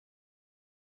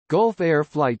Gulf Air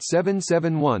Flight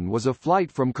 771 was a flight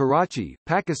from Karachi,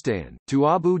 Pakistan, to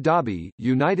Abu Dhabi,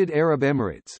 United Arab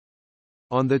Emirates.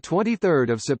 On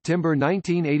 23 September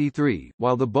 1983,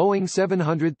 while the Boeing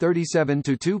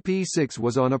 737-2 P-6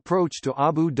 was on approach to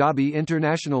Abu Dhabi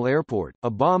International Airport, a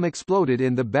bomb exploded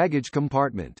in the baggage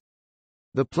compartment.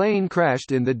 The plane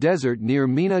crashed in the desert near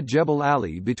Mina Jebel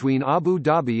Ali between Abu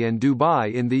Dhabi and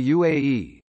Dubai in the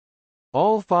UAE.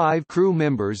 All 5 crew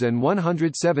members and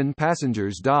 107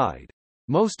 passengers died.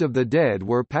 Most of the dead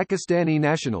were Pakistani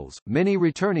nationals, many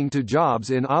returning to jobs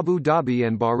in Abu Dhabi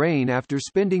and Bahrain after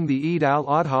spending the Eid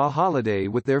al-Adha holiday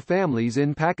with their families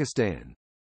in Pakistan.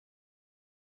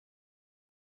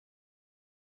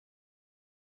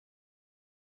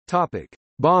 Topic: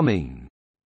 Bombing.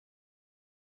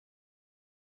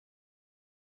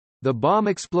 The bomb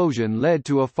explosion led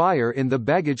to a fire in the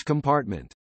baggage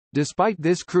compartment. Despite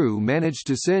this, crew managed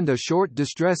to send a short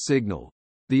distress signal.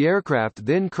 The aircraft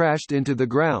then crashed into the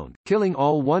ground, killing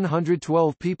all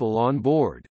 112 people on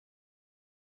board.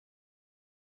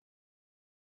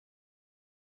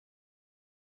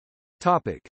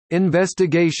 Topic: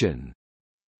 Investigation.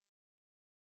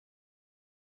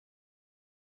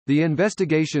 The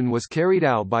investigation was carried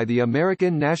out by the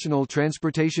American National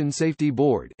Transportation Safety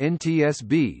Board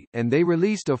 (NTSB), and they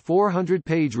released a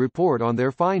 400-page report on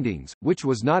their findings, which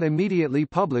was not immediately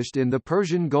published in the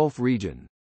Persian Gulf region.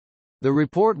 The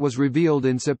report was revealed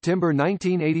in September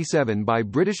 1987 by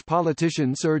British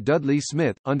politician Sir Dudley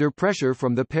Smith, under pressure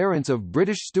from the parents of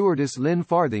British stewardess Lynn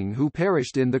Farthing, who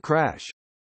perished in the crash.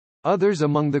 Others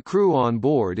among the crew on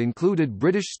board included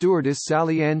British stewardess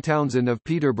Sally Ann Townsend of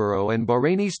Peterborough and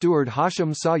Bahraini steward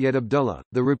Hashim Sayed Abdullah.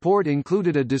 The report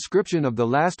included a description of the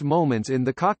last moments in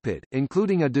the cockpit,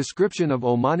 including a description of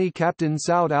Omani captain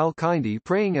Saud al-Kindi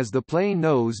praying as the plane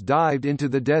nose dived into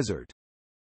the desert.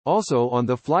 Also on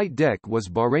the flight deck was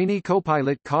Bahraini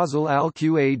co-pilot Khazal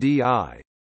al-Qadi.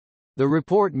 The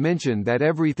report mentioned that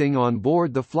everything on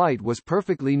board the flight was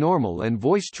perfectly normal and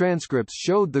voice transcripts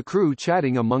showed the crew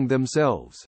chatting among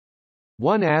themselves.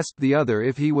 One asked the other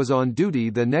if he was on duty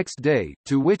the next day,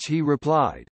 to which he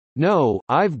replied, "No,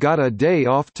 I've got a day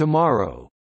off tomorrow."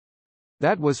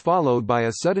 That was followed by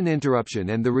a sudden interruption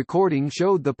and the recording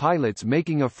showed the pilots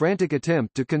making a frantic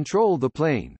attempt to control the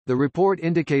plane. The report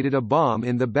indicated a bomb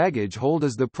in the baggage hold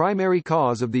as the primary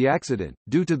cause of the accident,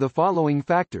 due to the following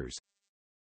factors: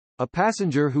 a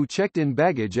passenger who checked in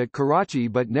baggage at Karachi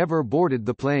but never boarded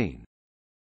the plane.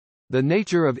 The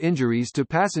nature of injuries to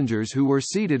passengers who were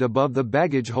seated above the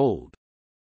baggage hold.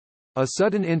 A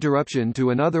sudden interruption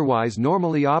to an otherwise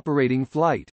normally operating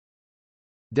flight.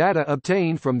 Data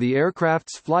obtained from the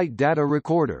aircraft's flight data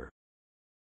recorder.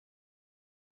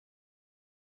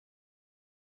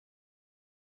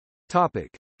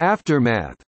 Topic: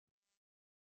 Aftermath.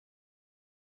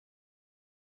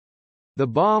 The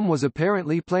bomb was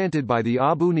apparently planted by the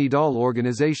Abu Nidal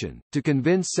organization, to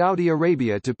convince Saudi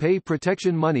Arabia to pay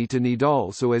protection money to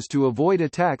Nidal so as to avoid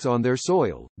attacks on their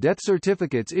soil. Death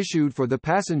certificates issued for the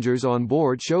passengers on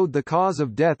board showed the cause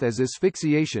of death as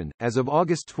asphyxiation. As of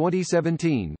August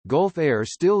 2017, Gulf Air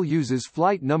still uses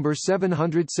flight number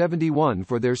 771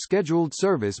 for their scheduled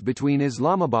service between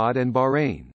Islamabad and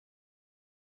Bahrain.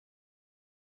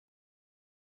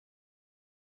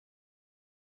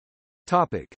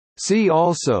 Topic: See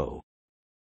also: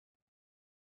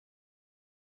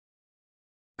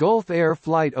 Gulf Air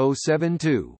Flight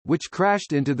 072, which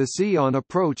crashed into the sea on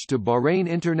approach to Bahrain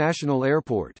International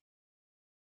Airport.